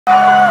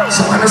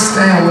So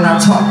understand when I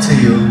talk to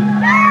you,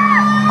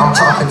 I'm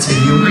talking to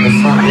you in the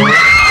front row.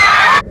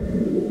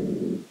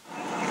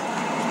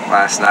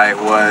 Last night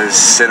was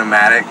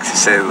cinematic, to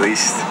say the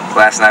least.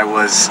 Last night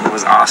was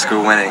Oscar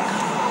winning.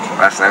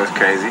 Last night was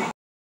crazy.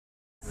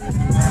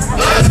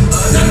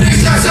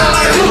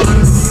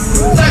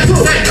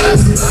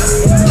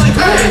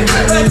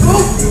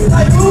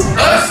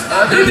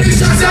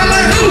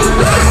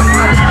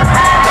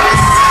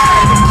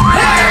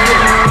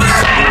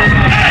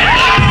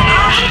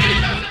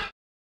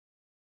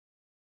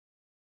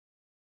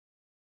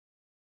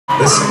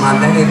 Listen, my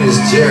name is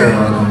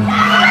Gerald.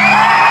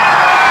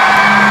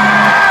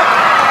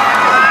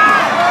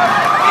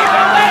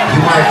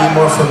 You might be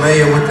more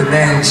familiar with the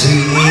name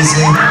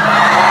G-EAZY.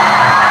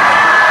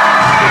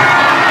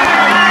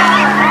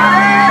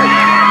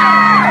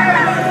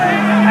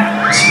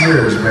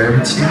 Cheers, baby,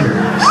 cheers.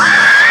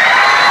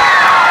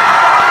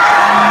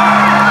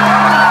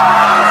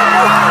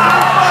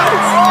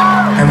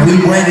 And we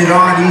waited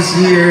all these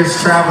years,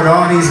 traveled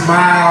all these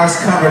miles,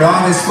 covered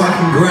all this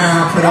fucking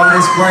ground, put all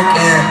this work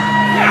in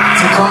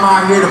to come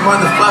out here to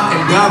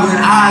motherfucking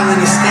Dublin Ireland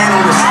and stand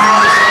on the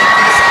stage.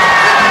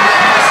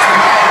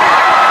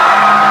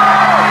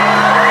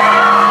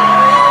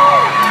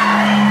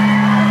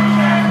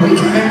 We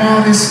came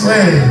all this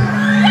way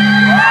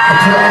to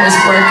put all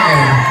this work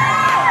in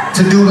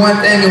to do one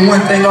thing and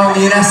one thing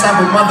only, and that's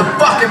have a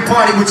motherfucking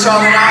party with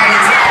y'all in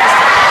Ireland.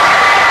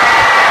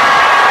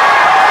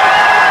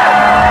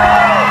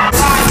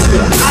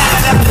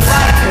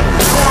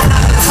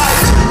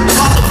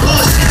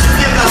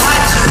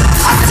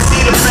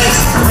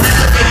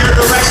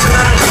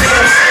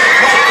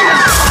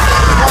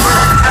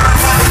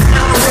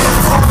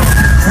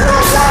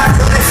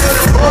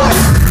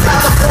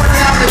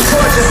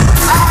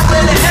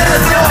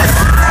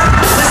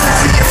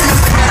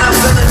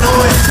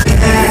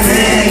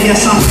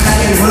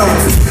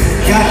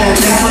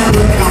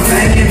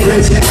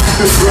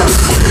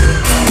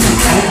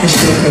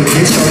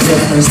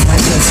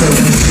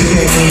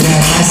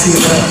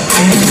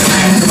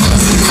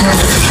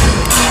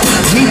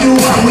 We do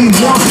what we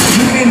want,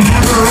 you can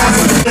have a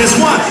rest. There's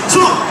 1, 2.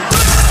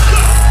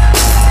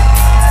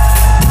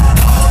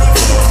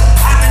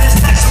 I'm in this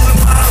section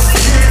with bottles and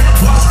gear.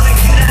 Walks on the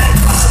kid and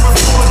customer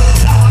force.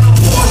 Not on the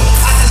wars.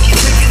 I just keep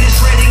picking this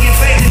trading and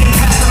fading and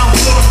passing on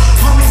floors.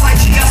 Homies like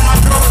she asked my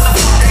girl what the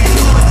fuck are you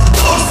doing?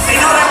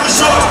 They know that was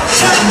short.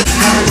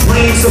 Having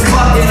dreams of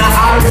fucking an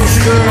Irish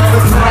girl.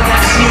 Before I got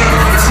shit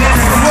on the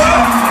chance of the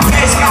world.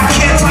 Yes, I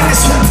can't talk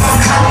this shit.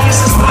 I'm calling this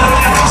is blood.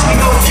 I watch me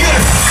go get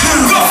her.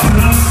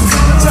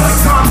 Tell me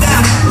calm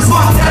down.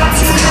 Fuck that, I'm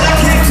killing it. I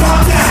can't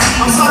calm down.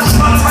 I'm so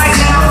drunk right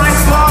now. Like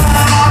fall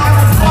down. I'm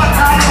gonna fuck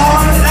out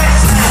on the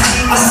next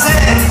time. I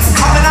said,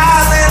 I'm in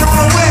Ireland on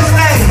a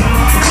Wednesday.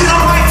 You know,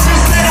 I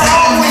just stay the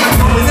whole week.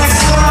 The next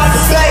door out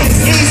the face.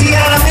 Easy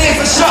out of me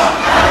for sure.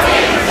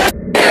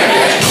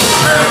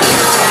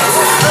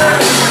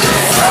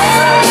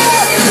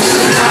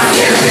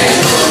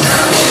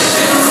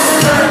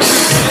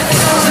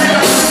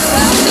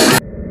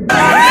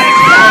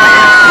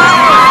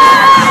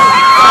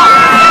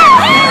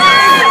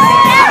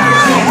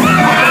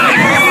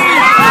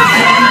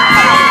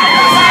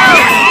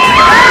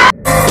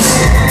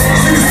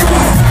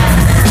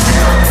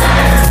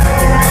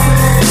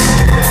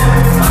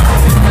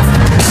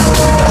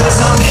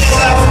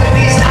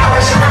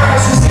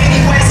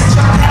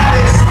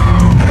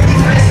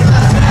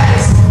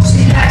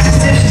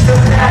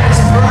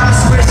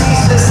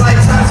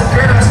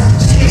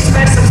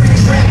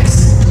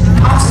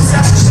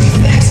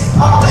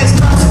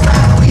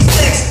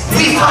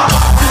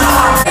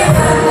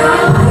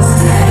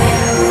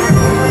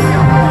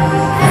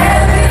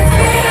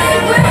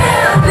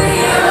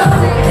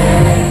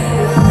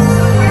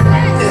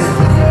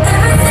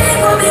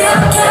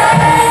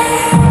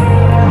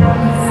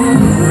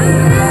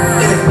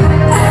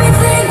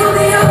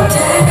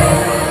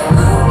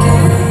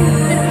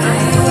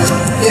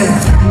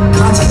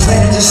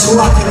 Who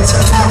I could have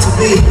turned out to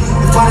be.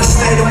 If I'd have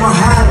stayed in my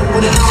heart, it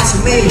would have gone to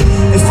me.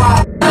 If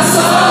I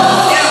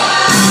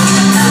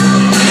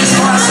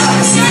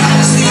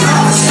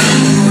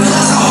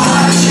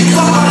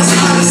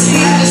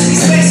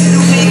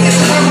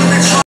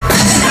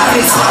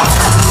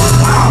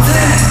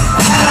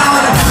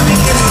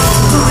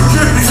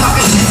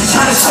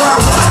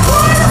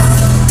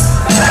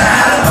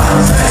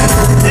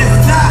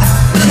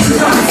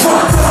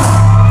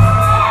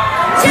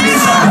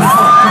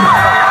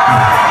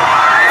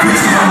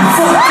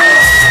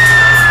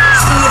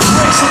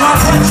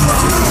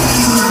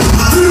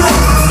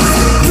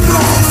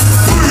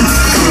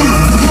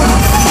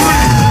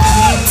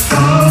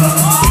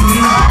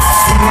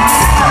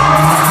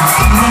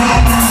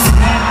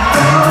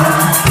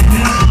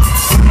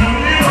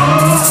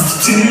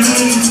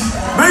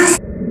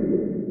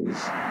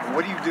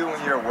What do you do when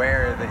you're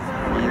aware that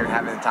you're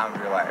having the time of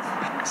your life?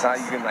 It's not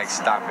like you can like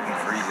stop it and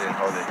freeze it and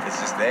hold it. It's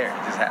just there.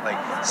 It just like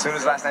as soon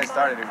as last night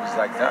started, it was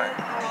like done.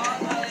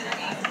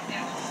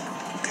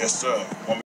 Yes, sir.